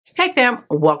Hey fam,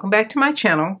 welcome back to my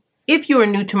channel. If you are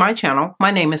new to my channel,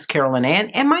 my name is Carolyn Ann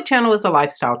and my channel is a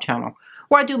lifestyle channel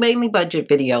where I do mainly budget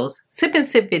videos, sip and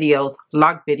sip videos,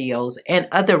 log videos, and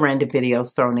other random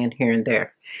videos thrown in here and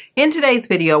there. In today's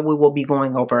video, we will be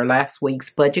going over last week's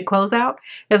budget closeout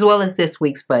as well as this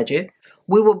week's budget.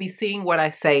 We will be seeing what I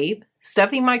save,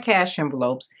 stuffing my cash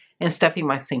envelopes, and stuffing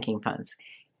my sinking funds.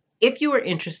 If you are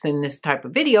interested in this type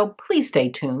of video, please stay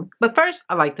tuned. But first,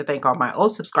 I'd like to thank all my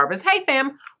old subscribers. Hey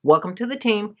fam, welcome to the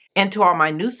team. And to all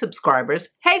my new subscribers,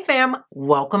 hey fam,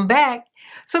 welcome back.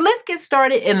 So let's get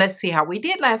started and let's see how we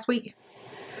did last week.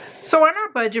 So on our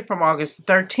budget from August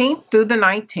 13th through the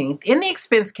 19th, in the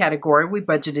expense category, we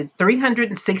budgeted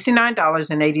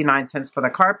 $369.89 for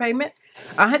the car payment,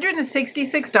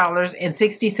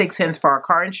 $166.66 for our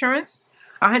car insurance,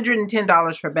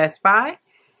 $110 for Best Buy,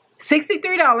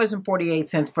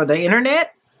 $63.48 for the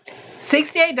internet,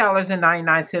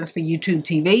 $68.99 for YouTube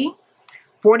TV,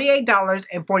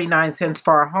 $48.49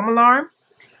 for our home alarm,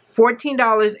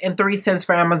 $14.03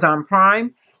 for Amazon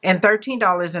Prime, and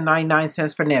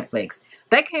 $13.99 for Netflix.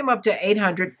 That came up to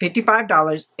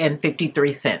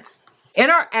 $855.53.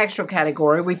 In our actual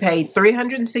category, we paid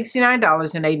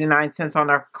 $369.89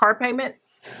 on our car payment,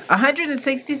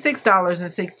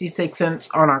 $166.66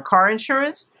 on our car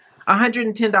insurance,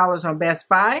 $110 on Best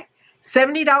Buy,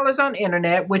 $70 on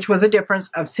internet, which was a difference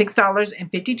of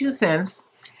 $6.52,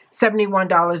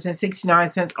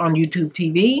 $71.69 on YouTube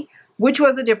TV, which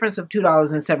was a difference of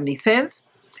 $2.70,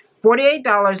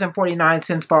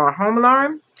 $48.49 for our home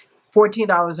alarm,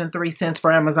 $14.03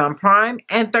 for Amazon Prime,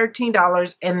 and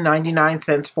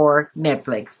 $13.99 for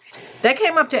Netflix. That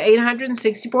came up to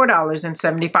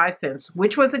 $864.75,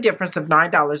 which was a difference of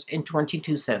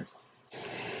 $9.22.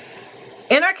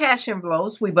 In our cash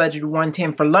envelopes, we budgeted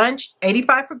 $110 for lunch,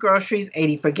 $85 for groceries,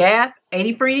 $80 for gas,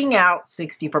 $80 for eating out,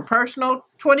 $60 for personal,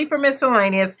 $20 for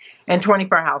miscellaneous, and $20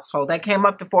 for household. That came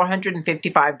up to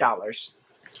 $455.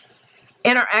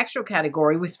 In our actual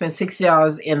category, we spent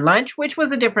 $60 in lunch, which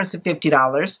was a difference of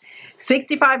 $50,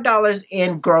 $65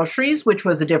 in groceries, which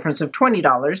was a difference of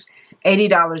 $20,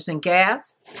 $80 in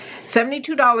gas,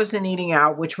 $72 in eating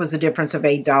out, which was a difference of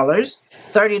 $8,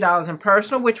 $30 in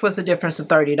personal, which was a difference of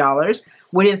 $30.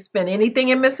 We didn't spend anything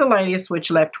in miscellaneous,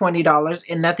 which left $20,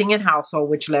 and nothing in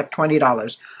household, which left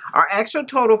 $20. Our actual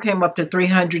total came up to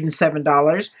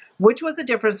 $307, which was a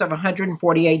difference of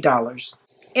 $148.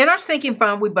 In our sinking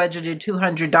fund, we budgeted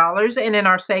 $200, and in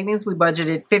our savings, we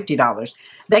budgeted $50.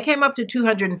 That came up to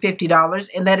 $250,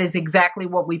 and that is exactly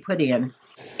what we put in.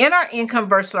 In our income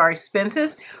versus our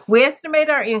expenses, we estimate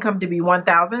our income to be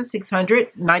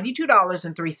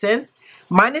 $1,692.03,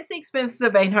 minus the expenses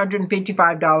of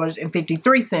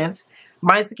 $855.53,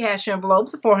 minus the cash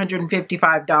envelopes of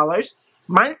 $455,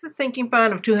 minus the sinking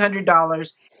fund of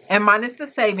 $200, and minus the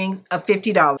savings of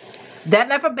 $50. That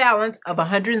left a balance of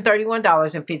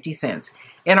 $131.50.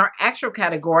 In our actual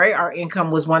category, our income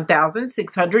was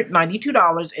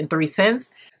 $1,692.03,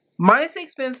 minus the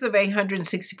expense of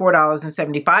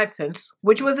 $864.75,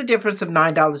 which was a difference of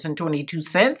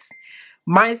 $9.22,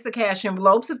 minus the cash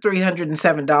envelopes of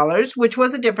 $307, which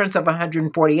was a difference of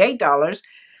 $148,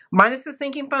 minus the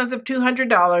sinking funds of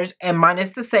 $200, and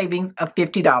minus the savings of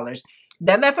 $50.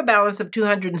 That left a balance of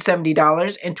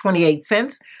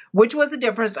 $270.28, which was a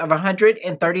difference of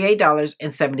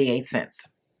 $138.78.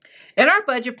 In our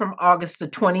budget from August the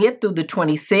 20th through the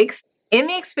 26th, in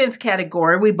the expense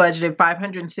category, we budgeted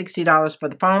 $560 for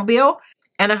the phone bill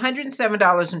and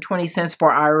 $107.20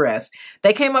 for IRS.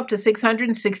 They came up to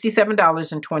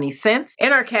 $667.20.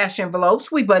 In our cash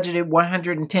envelopes, we budgeted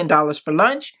 $110 for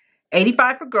lunch,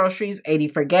 $85 for groceries,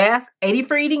 $80 for gas, $80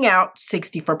 for eating out,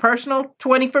 $60 for personal,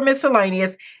 $20 for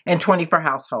miscellaneous, and $20 for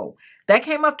household. That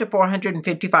came up to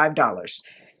 $455.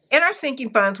 In our sinking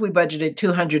funds, we budgeted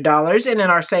 $200, and in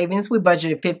our savings, we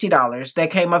budgeted $50.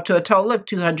 That came up to a total of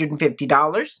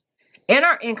 $250. In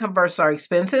our income versus our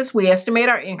expenses, we estimate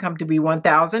our income to be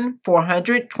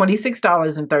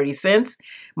 $1,426.30,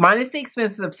 minus the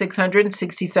expenses of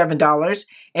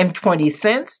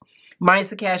 $667.20,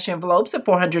 minus the cash envelopes of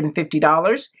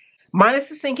 $450, minus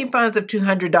the sinking funds of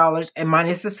 $200, and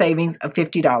minus the savings of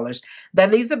 $50.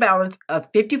 That leaves a balance of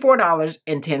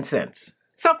 $54.10.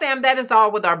 So fam, that is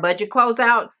all with our budget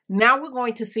closeout. Now we're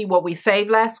going to see what we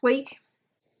saved last week.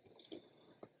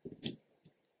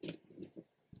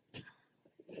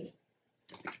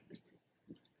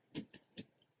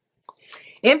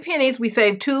 In pennies, we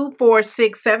saved 2, 4,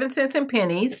 6, 7 cents in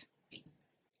pennies,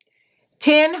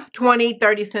 10, 20,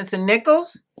 30 cents in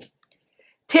nickels,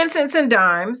 10 cents in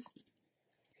dimes,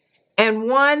 and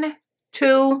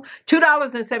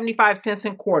 $2.75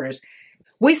 in quarters.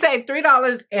 We saved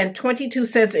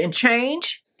 $3.22 in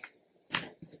change.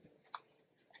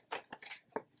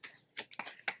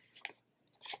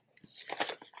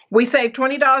 We saved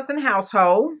 $20 in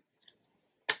household,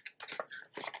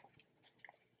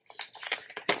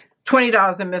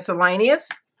 $20 in miscellaneous,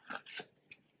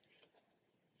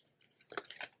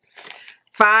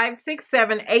 $5,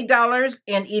 $6, $7, $8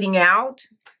 in eating out,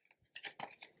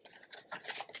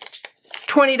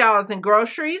 $20 in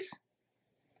groceries,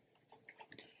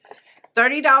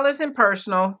 $30 in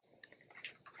personal,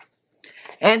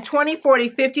 and $20,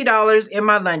 $40, $50 in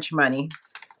my lunch money.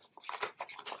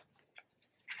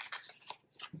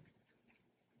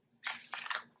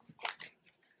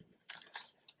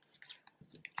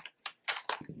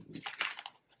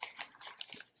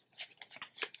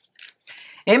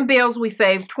 In bills, we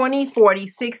saved 20, 40,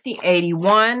 60,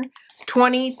 81,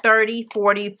 20, 30,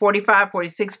 40, 45,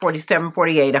 46, 47,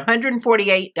 48,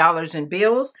 $148 in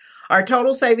bills. Our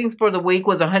total savings for the week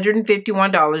was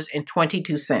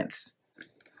 $151.22.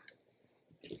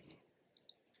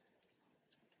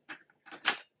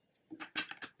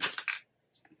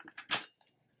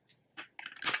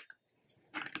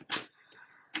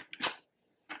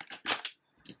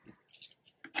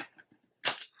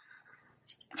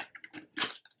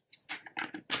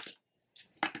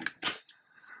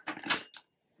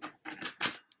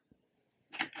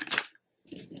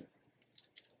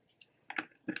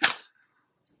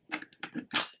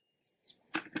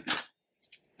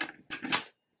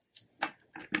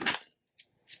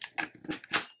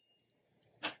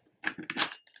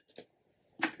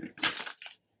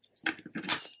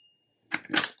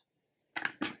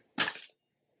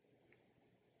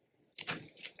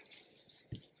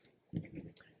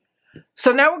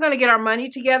 So now we're going to get our money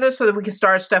together so that we can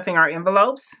start stuffing our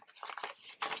envelopes.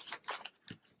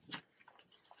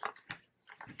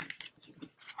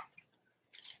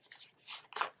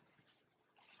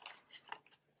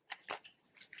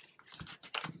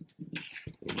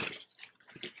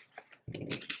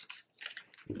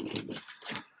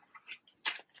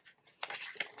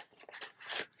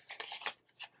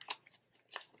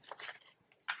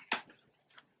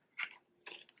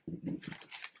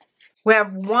 We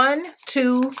have 1,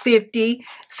 2, 50,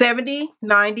 70,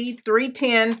 90,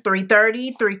 310,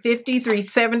 330, 350,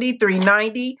 370,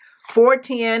 390,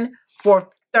 410,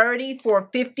 430,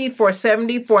 450,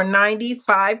 470, 490,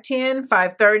 510,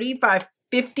 530,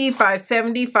 550,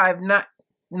 570,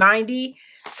 590,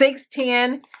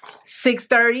 610,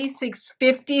 630,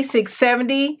 650,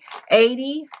 670,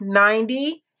 80,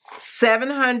 90,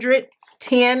 700,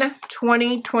 10,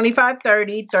 20, 25,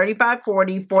 30, 35,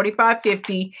 40, 45,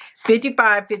 50,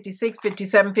 55, 56,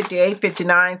 57, 58,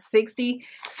 59, 60,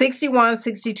 61,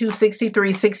 62,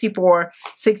 63, 64,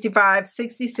 65,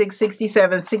 66,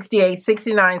 67, 68,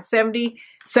 69, 70,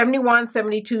 71,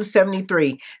 72,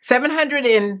 73.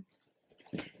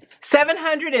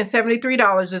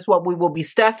 $773 is what we will be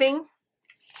stuffing.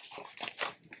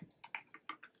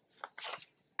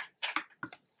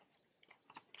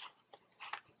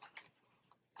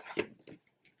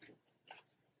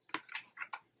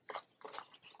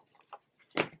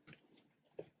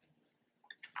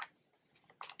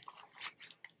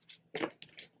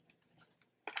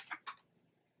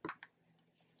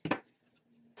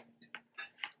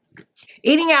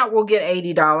 Eating out will get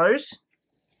 $80.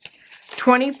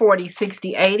 20, 40,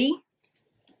 60, 80.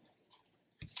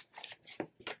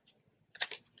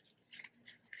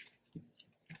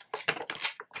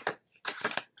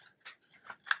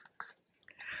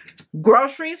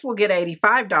 Groceries will get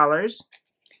 $85.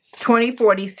 20,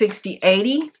 40, 60,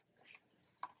 80.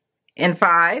 And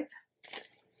 5.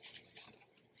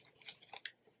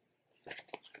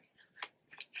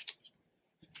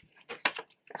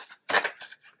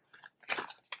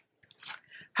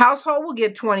 Household will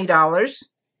get $20.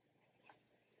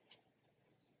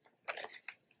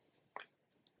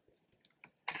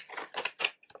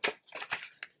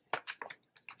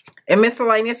 And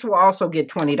miscellaneous will also get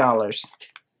 $20.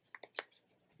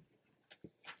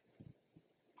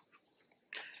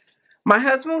 My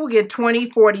husband will get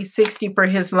 20, 40, 60 for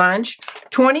his lunch.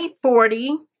 20,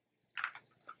 40,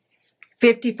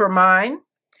 50 for mine.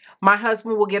 My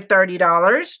husband will get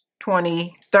 $30.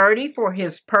 20, 30 for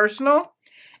his personal.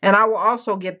 And I will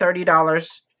also get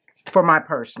 $30 for my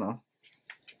personal.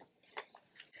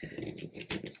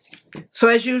 So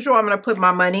as usual, I'm going to put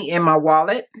my money in my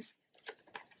wallet.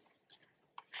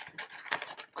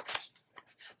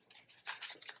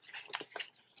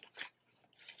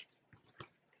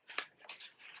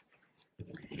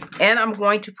 And I'm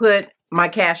going to put my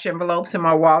cash envelopes in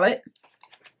my wallet.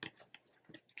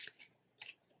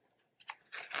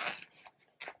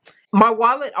 My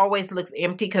wallet always looks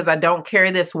empty because I don't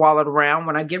carry this wallet around.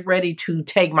 When I get ready to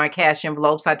take my cash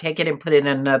envelopes, I take it and put it in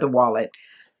another wallet.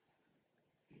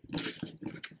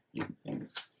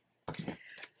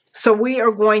 So we are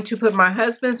going to put my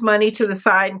husband's money to the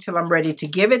side until I'm ready to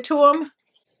give it to him.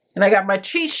 And I got my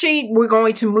cheat sheet. We're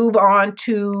going to move on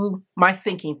to my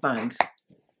sinking funds.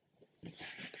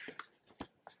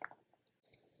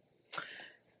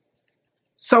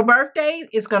 So birthday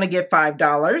is going to get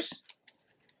 $5.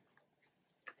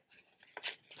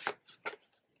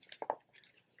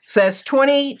 So that's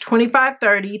 20, 25,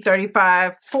 30,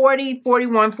 35, 40,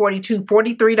 41, 42,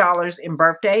 $43 in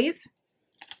birthdays.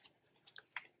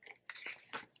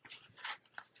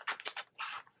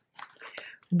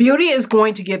 Beauty is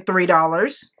going to get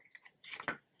 $3.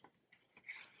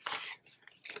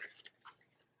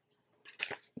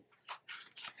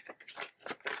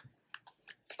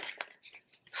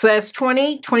 So that's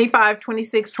 20, 25,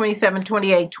 26, 27,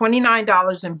 28,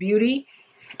 $29 in beauty.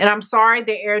 And I'm sorry,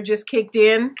 the air just kicked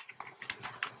in.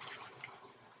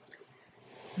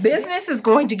 Business is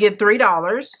going to get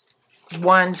 $3.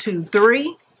 1, 2,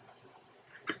 3.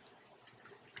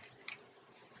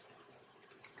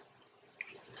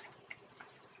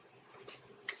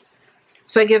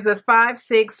 So it gives us $5,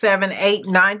 $6, $7, $8,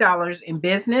 $9 in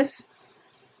business.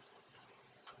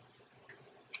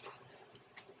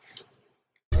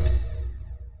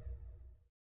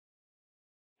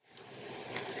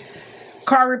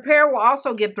 Car repair will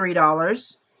also get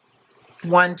 $3.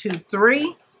 1, 2,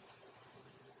 3.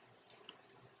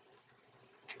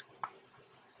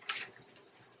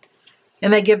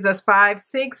 And that gives us $5,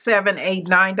 $6, $7, $8,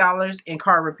 $9 in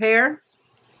car repair.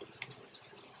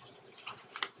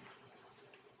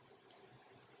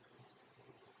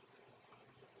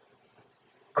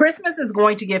 Christmas is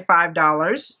going to get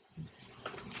 $5.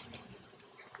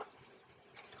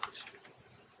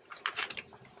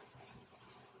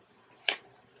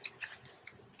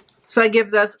 So it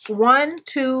gives us 1,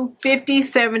 2, 50,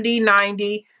 70,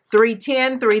 90,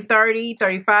 310, 330,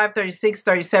 35, 36,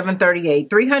 37, 38.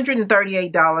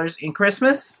 $338 in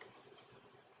Christmas.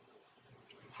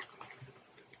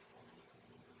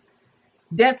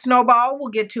 Debt snowball will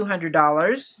get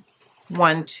 $200.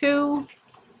 1, 2.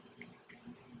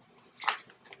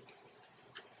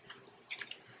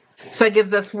 So it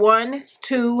gives us 1,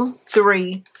 2,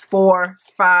 3, 4,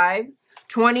 5,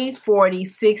 20, 40,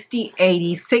 60,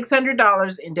 80,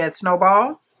 $600 in debt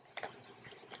snowball.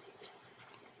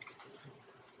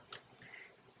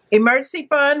 Emergency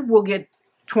fund will get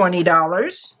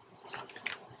 $20.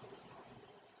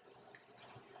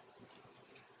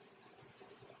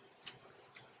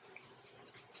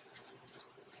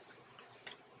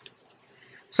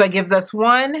 So it gives us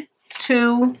 1,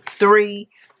 2, 3,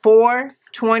 4,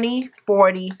 20,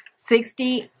 40,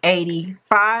 60, 80,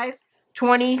 5,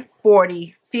 20,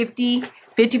 40, 50,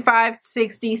 55,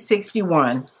 60,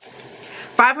 61.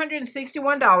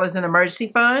 $561 in emergency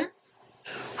fund.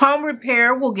 Home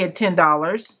repair will get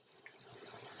 $10.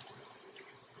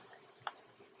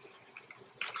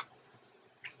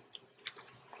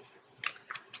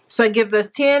 So it gives us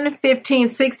 $10, $15,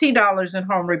 $60 in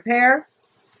home repair.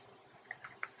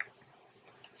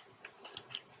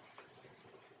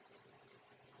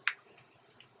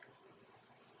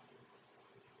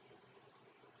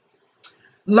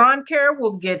 Lawn care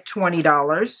will get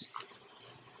 $20.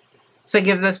 So it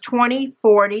gives us 20,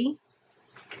 40,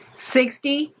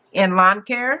 60 in lawn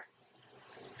care.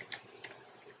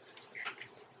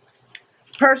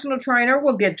 Personal trainer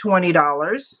will get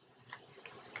 $20.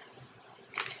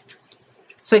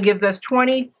 So it gives us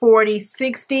 20, 40,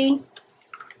 60,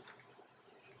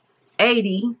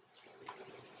 80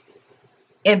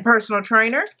 in personal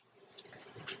trainer.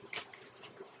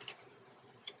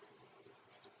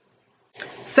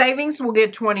 Savings will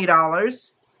get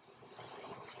 $20.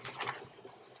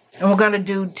 And we're going to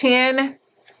do 10,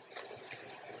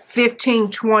 15,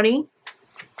 20.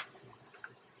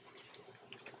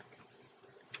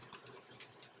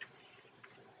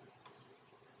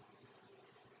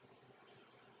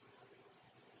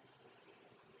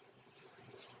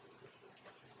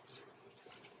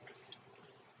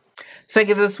 So it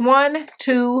gives us 1,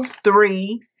 2,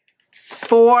 3,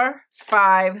 4,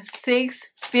 5, 6,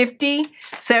 50,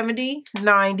 70,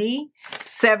 90,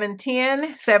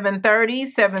 710, 730,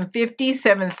 750,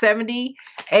 770,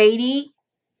 80,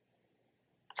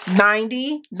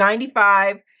 90,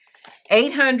 95,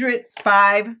 800,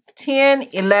 5, 10,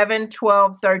 11,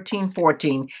 12, 13,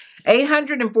 14.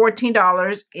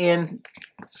 $814 in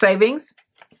savings.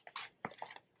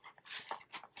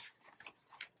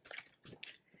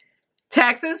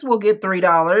 Taxes will get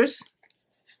 $3.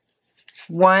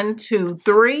 1, 2,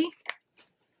 3.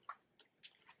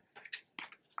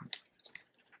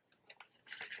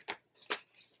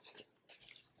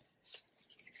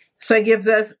 So it gives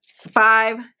us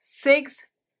 5, 6,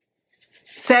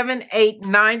 $7, $8,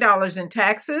 $9 in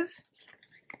taxes.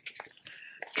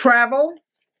 Travel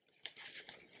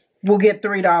will get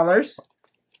 $3.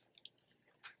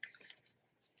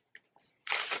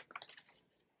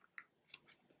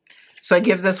 So it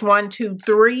gives us 1, 2,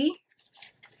 3.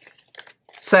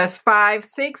 So that's $5,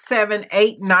 $6, $7,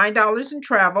 $8, $9 in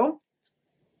travel.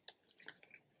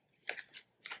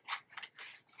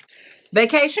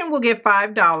 Vacation will get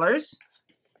 $5.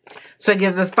 So it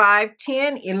gives us $5,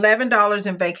 $10, $11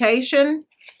 in vacation.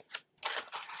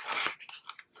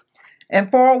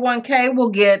 And 401k will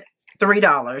get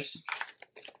 $3.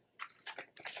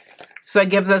 So it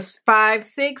gives us $5,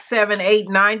 $6, $7,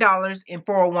 $8, $9 in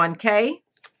 401k.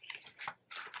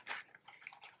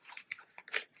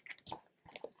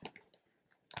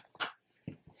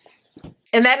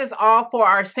 And that is all for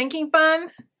our sinking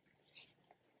funds.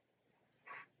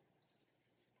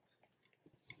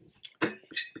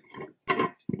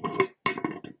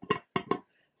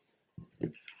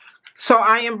 So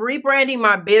I am rebranding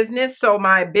my business. So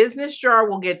my business jar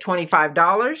will get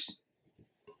 $25.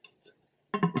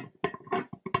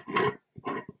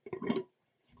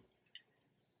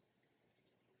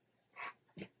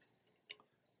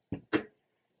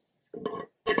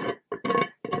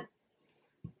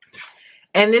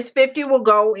 And this 50 will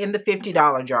go in the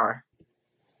 $50 jar.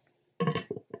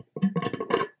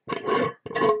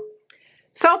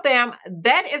 So fam,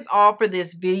 that is all for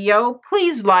this video.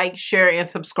 Please like, share, and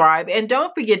subscribe. And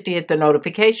don't forget to hit the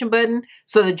notification button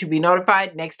so that you'll be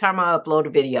notified next time I upload a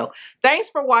video.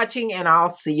 Thanks for watching, and I'll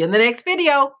see you in the next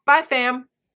video. Bye fam.